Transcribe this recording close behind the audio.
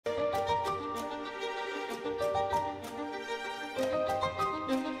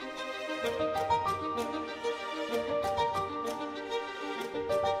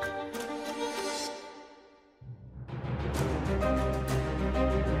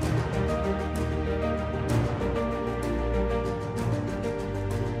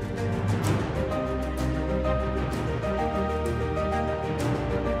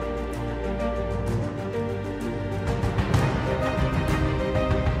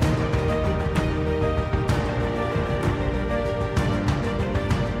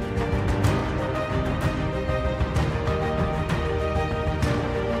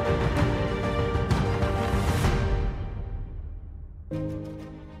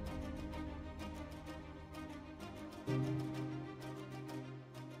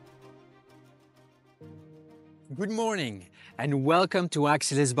Good morning and welcome to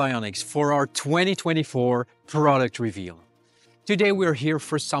Axiles Bionics for our 2024 product reveal. Today we're here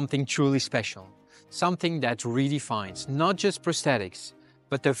for something truly special, something that redefines not just prosthetics,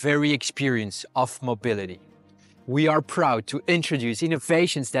 but the very experience of mobility. We are proud to introduce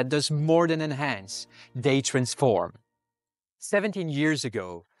innovations that does more than enhance, they transform. 17 years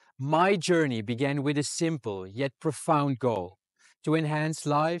ago, my journey began with a simple yet profound goal: to enhance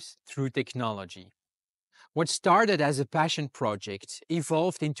lives through technology. What started as a passion project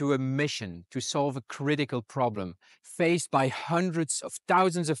evolved into a mission to solve a critical problem faced by hundreds of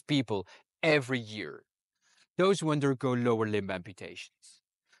thousands of people every year, those who undergo lower limb amputations.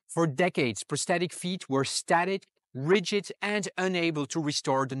 For decades, prosthetic feet were static, rigid, and unable to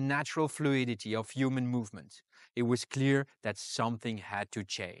restore the natural fluidity of human movement. It was clear that something had to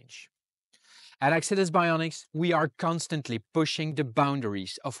change. At Axiles Bionics, we are constantly pushing the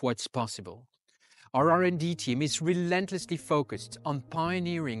boundaries of what's possible. Our R&D team is relentlessly focused on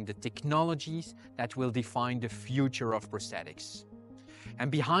pioneering the technologies that will define the future of prosthetics. And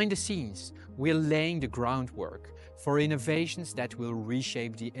behind the scenes, we're laying the groundwork for innovations that will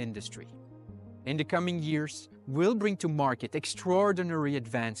reshape the industry. In the coming years, we'll bring to market extraordinary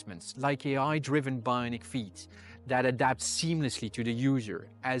advancements like AI-driven bionic feet that adapt seamlessly to the user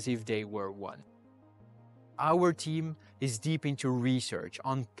as if they were one. Our team is deep into research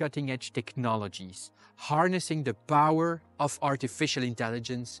on cutting-edge technologies, harnessing the power of artificial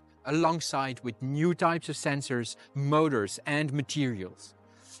intelligence alongside with new types of sensors, motors, and materials.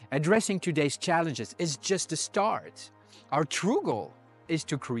 Addressing today's challenges is just the start. Our true goal is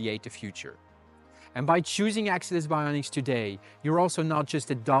to create the future. And by choosing Axiles Bionics today, you're also not just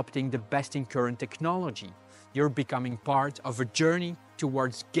adopting the best in current technology, you're becoming part of a journey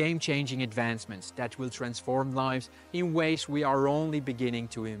towards game-changing advancements that will transform lives in ways we are only beginning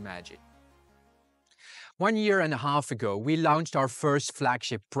to imagine. 1.5 years ago, we launched our first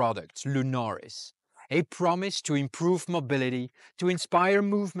flagship product, Lunaris, a promise to improve mobility, to inspire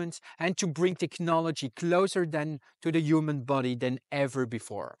movement, and to bring technology closer to the human body than ever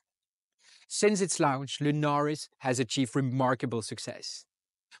before. Since its launch, Lunaris has achieved remarkable success.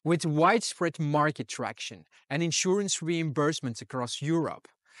 With widespread market traction and insurance reimbursements across Europe,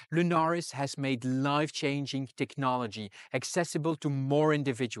 Lunaris has made life-changing technology accessible to more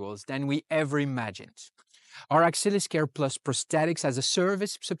individuals than we ever imagined. Our Axiles Care Plus Prosthetics as a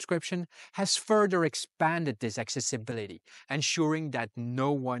Service subscription has further expanded this accessibility, ensuring that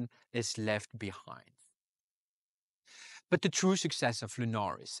no one is left behind. But the true success of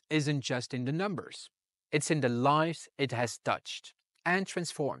Lunaris isn't just in the numbers. It's in the lives it has touched and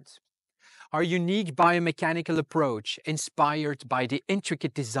transformed. Our unique biomechanical approach, inspired by the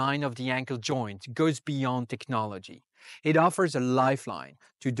intricate design of the ankle joint, goes beyond technology. It offers a lifeline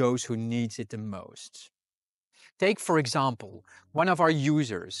to those who need it the most. Take, for example, one of our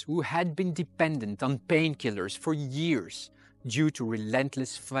users who had been dependent on painkillers for years due to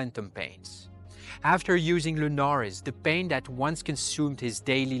relentless phantom pains. After using Lunaris, the pain that once consumed his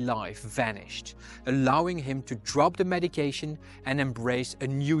daily life vanished, allowing him to drop the medication and embrace a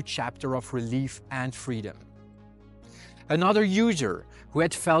new chapter of relief and freedom. Another user who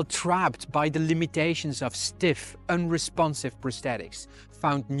had felt trapped by the limitations of stiff, unresponsive prosthetics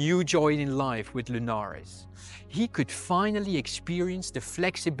found new joy in life with Lunaris. He could finally experience the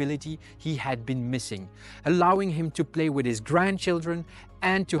flexibility he had been missing, allowing him to play with his grandchildren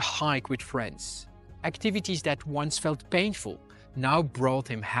and to hike with friends. Activities that once felt painful now brought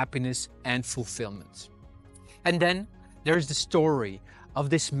him happiness and fulfillment. And then there's the story of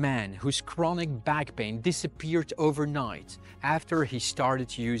this man whose chronic back pain disappeared overnight after he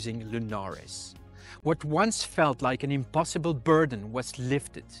started using Lunaris. What once felt like an impossible burden was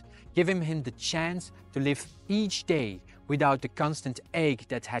lifted, giving him the chance to live each day without the constant ache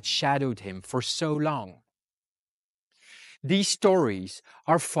that had shadowed him for so long. These stories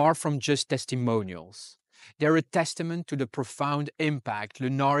are far from just testimonials. They're a testament to the profound impact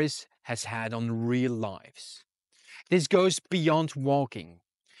Lunaris has had on real lives. This goes beyond walking.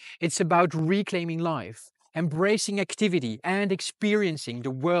 It's about reclaiming life, embracing activity, and experiencing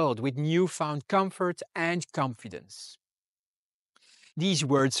the world with newfound comfort and confidence. These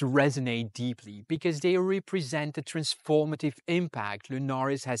words resonate deeply because they represent the transformative impact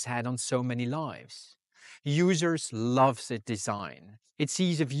Lunaris has had on so many lives. Users love its design, its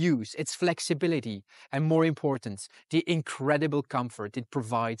ease of use, its flexibility, and more important, the incredible comfort it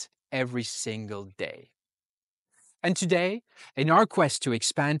provides every single day. And today, in our quest to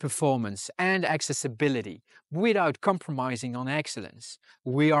expand performance and accessibility without compromising on excellence,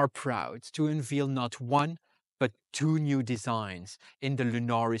 we are proud to unveil not one, but two new designs in the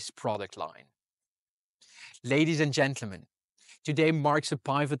Lunaris product line. Ladies and gentlemen, today marks a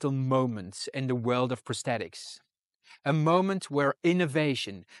pivotal moment in the world of prosthetics. A moment where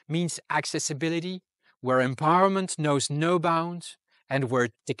innovation means accessibility, where empowerment knows no bounds, and where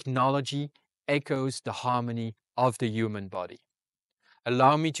technology echoes the harmony of the human body.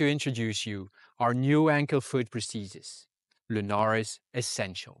 Allow me to introduce you our new ankle-foot prosthesis, Lunaris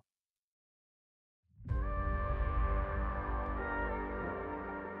Essential.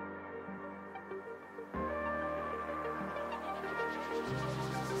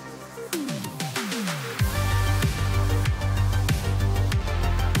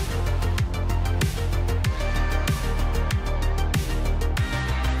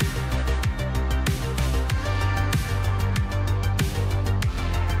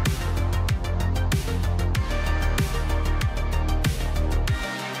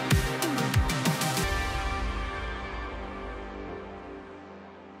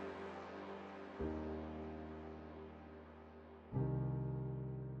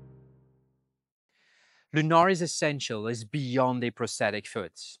 Lunaris Essential is beyond a prosthetic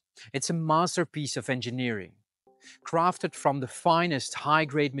foot. It's a masterpiece of engineering. Crafted from the finest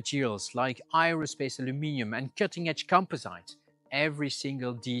high-grade materials like aerospace aluminum and cutting-edge composites, every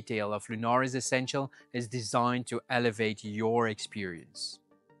single detail of Lunaris Essential is designed to elevate your experience.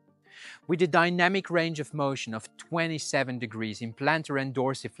 With a dynamic range of motion of 27 degrees in plantar and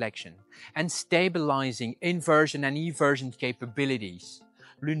dorsiflexion and stabilizing inversion and eversion capabilities,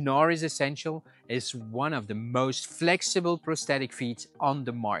 Lunaris Essential is one of the most flexible prosthetic feet on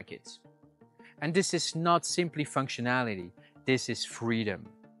the market. And this is not simply functionality, this is freedom.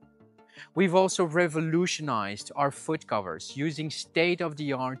 We've also revolutionized our foot covers using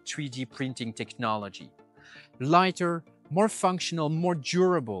state-of-the-art 3D printing technology. Lighter, more functional, more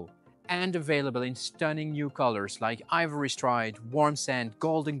durable, and available in stunning new colors like ivory striped, warm sand,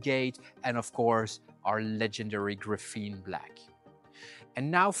 golden gate, and of course, our legendary graphene black. And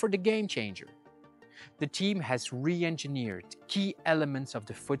now for the game changer. The team has re-engineered key elements of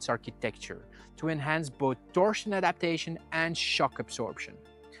the foot's architecture to enhance both torsion adaptation and shock absorption,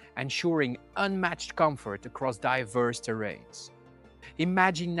 ensuring unmatched comfort across diverse terrains.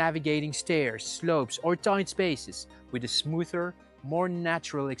 Imagine navigating stairs, slopes, or tight spaces with a smoother, more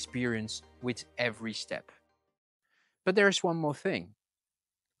natural experience with every step. But there's one more thing.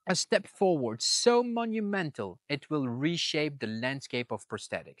 A step forward so monumental it will reshape the landscape of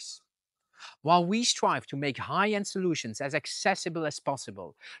prosthetics. While we strive to make high-end solutions as accessible as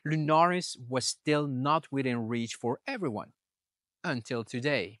possible, Lunaris was still not within reach for everyone. Until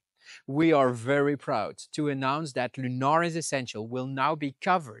today. We are very proud to announce that Lunaris Essential will now be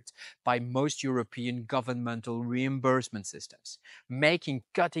covered by most European governmental reimbursement systems, making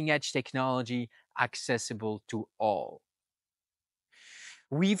cutting-edge technology accessible to all.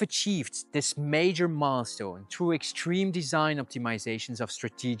 We've achieved this major milestone through extreme design optimizations of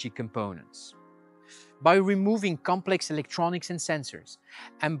strategic components. By removing complex electronics and sensors,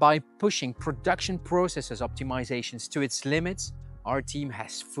 and by pushing production processes optimizations to its limits, our team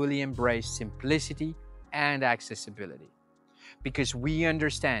has fully embraced simplicity and accessibility. Because we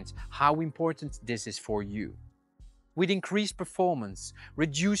understand how important this is for you. With increased performance,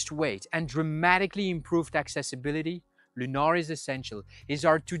 reduced weight, and dramatically improved accessibility, Lunaris Essential is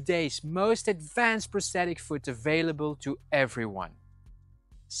our today's most advanced prosthetic foot available to everyone.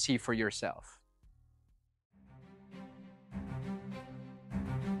 See for yourself.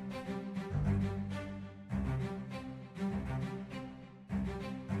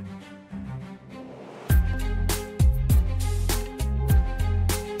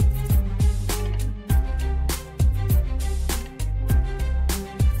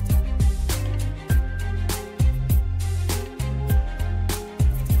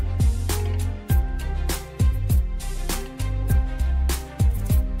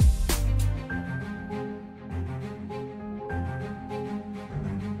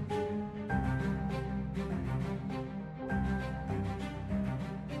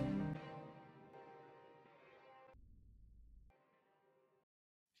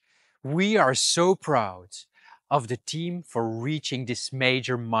 We are so proud of the team for reaching this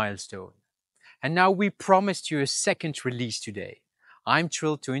major milestone. And now we promised you a second release today. I'm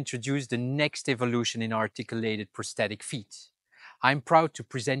thrilled to introduce the next evolution in articulated prosthetic feet. I'm proud to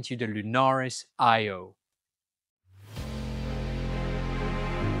present you the Lunaris IO.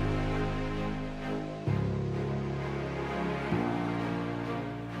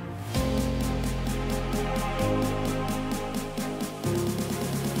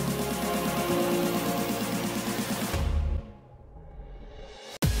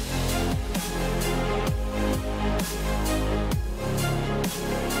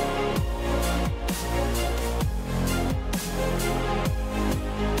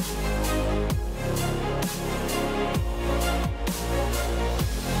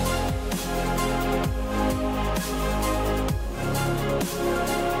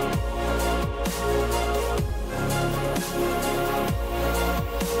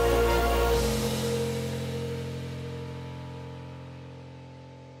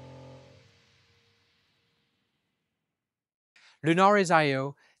 Lunaris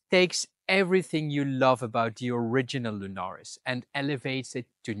IO takes everything you love about the original Lunaris and elevates it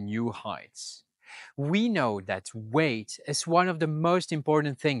to new heights. We know that weight is one of the most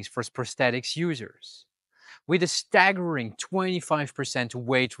important things for prosthetics users. With a staggering 25%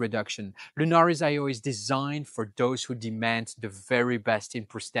 weight reduction, Lunaris IO is designed for those who demand the very best in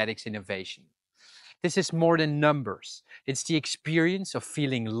prosthetics innovation. This is more than numbers. It's the experience of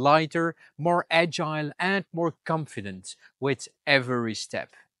feeling lighter, more agile, and more confident with every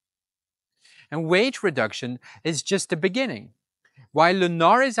step. And weight reduction is just the beginning. While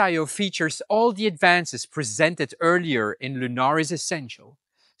Lunaris IO features all the advances presented earlier in Lunaris Essential,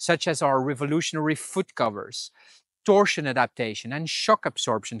 such as our revolutionary foot covers, torsion adaptation, and shock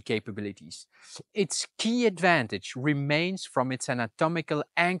absorption capabilities, its key advantage remains from its anatomical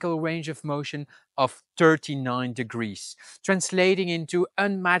ankle range of motion of 39 degrees, translating into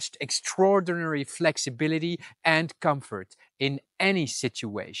unmatched extraordinary flexibility and comfort in any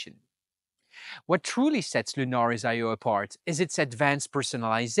situation. What truly sets Lunaris IO apart is its advanced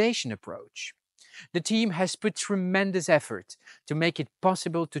personalization approach. The team has put tremendous effort to make it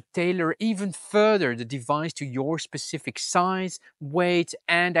possible to tailor even further the device to your specific size, weight,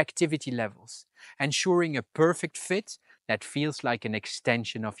 and activity levels, ensuring a perfect fit that feels like an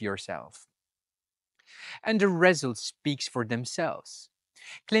extension of yourself. And the results speak for themselves.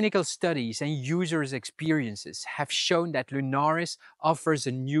 Clinical studies and users' experiences have shown that Lunaris offers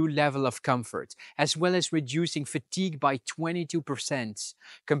a new level of comfort, as well as reducing fatigue by 22%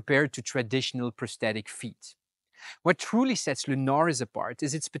 compared to traditional prosthetic feet. What truly sets Lunaris apart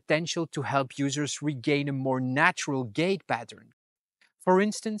is its potential to help users regain a more natural gait pattern. For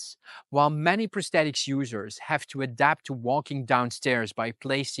instance, while many prosthetics users have to adapt to walking downstairs by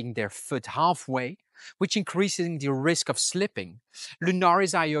placing their foot halfway, which increases the risk of slipping,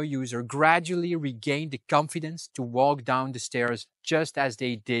 Lunaris IO users gradually regain the confidence to walk down the stairs just as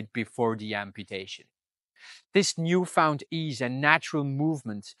they did before the amputation. This newfound ease and natural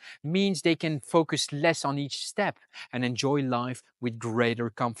movement means they can focus less on each step and enjoy life with greater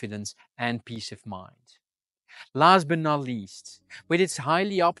confidence and peace of mind. Last but not least, with its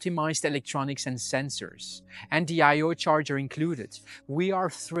highly optimized electronics and sensors, and the I/O charger included, we are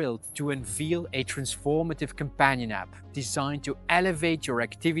thrilled to unveil a transformative companion app designed to elevate your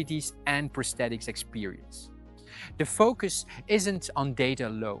activities and prosthetics experience. The focus isn't on data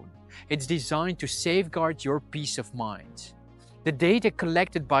alone. It's designed to safeguard your peace of mind. The data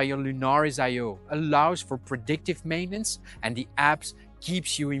collected by your Lunaris IO allows for predictive maintenance, and the apps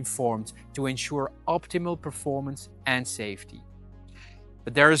keeps you informed to ensure optimal performance and safety.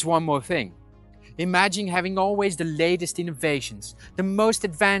 But there is one more thing. Imagine having always the latest innovations, the most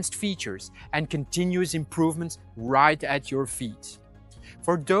advanced features, and continuous improvements right at your feet.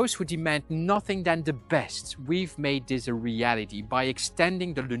 For those who demand nothing than the best, we've made this a reality by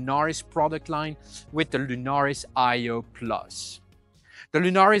extending the Lunaris product line with the Lunaris IO Plus. The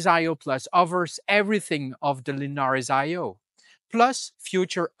Lunaris IO Plus offers everything of the Lunaris IO, plus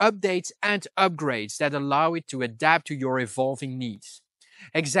future updates and upgrades that allow it to adapt to your evolving needs.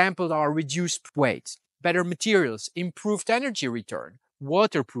 Examples are reduced weight, better materials, improved energy return,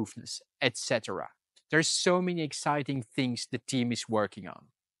 waterproofness, etc. There's so many exciting things the team is working on.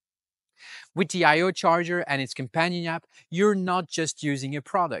 With the IO charger and its companion app, you're not just using a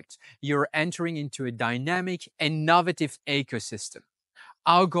product, you're entering into a dynamic, innovative ecosystem.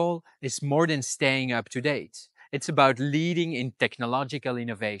 Our goal is more than staying up to date. It's about leading in technological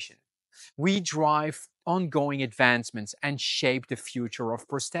innovation. We drive ongoing advancements and shape the future of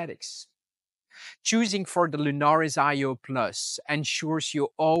prosthetics. Choosing for the Lunaris IO Plus ensures you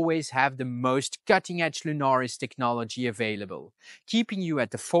always have the most cutting-edge Lunaris technology available, keeping you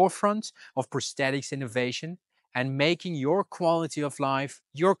at the forefront of prosthetics innovation and making your quality of life,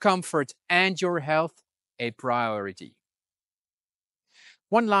 your comfort, and your health a priority.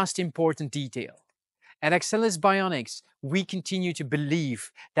 One last important detail. At Axiles Bionics, we continue to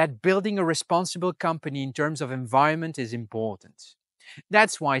believe that building a responsible company in terms of environment is important.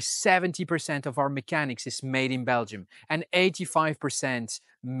 That's why 70% of our mechanics is made in Belgium and 85%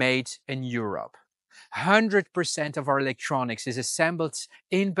 made in Europe. 100% of our electronics is assembled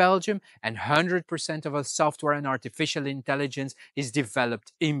in Belgium, and 100% of our software and artificial intelligence is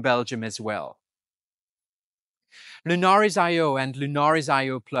developed in Belgium as well. Lunaris IO and Lunaris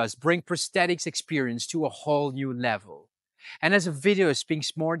IO Plus bring prosthetics experience to a whole new level. And as a video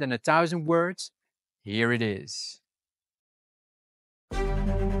speaks more than 1,000 words, here it is.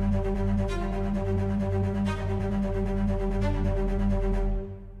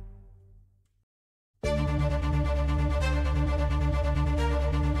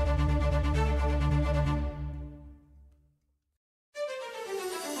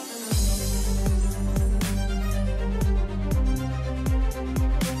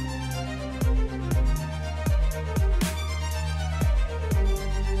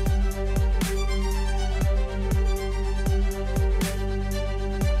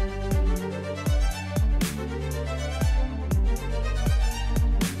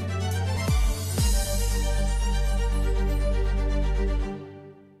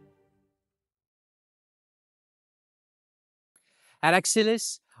 At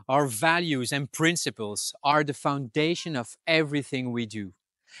Axiles, our values and principles are the foundation of everything we do.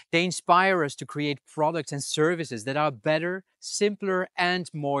 They inspire us to create products and services that are better, simpler, and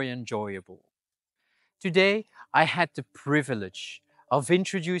more enjoyable. Today, I had the privilege of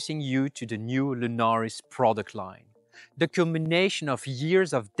introducing you to the new Lunaris product line, the culmination of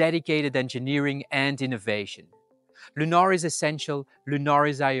years of dedicated engineering and innovation. Lunaris Essential,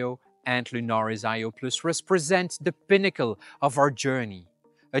 Lunaris IO, and Lunaris IO Plus represent the pinnacle of our journey,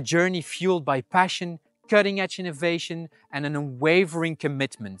 a journey fueled by passion, cutting-edge innovation, and an unwavering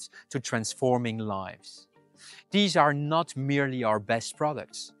commitment to transforming lives. These are not merely our best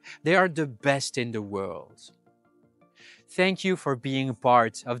products, they are the best in the world. Thank you for being a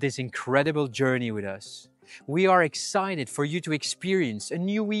part of this incredible journey with us. We are excited for you to experience a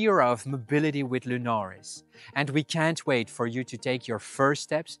new era of mobility with Lunaris, and we can't wait for you to take your first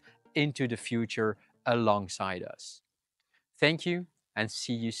steps into the future alongside us. Thank you, and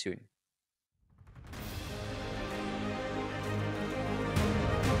see you soon.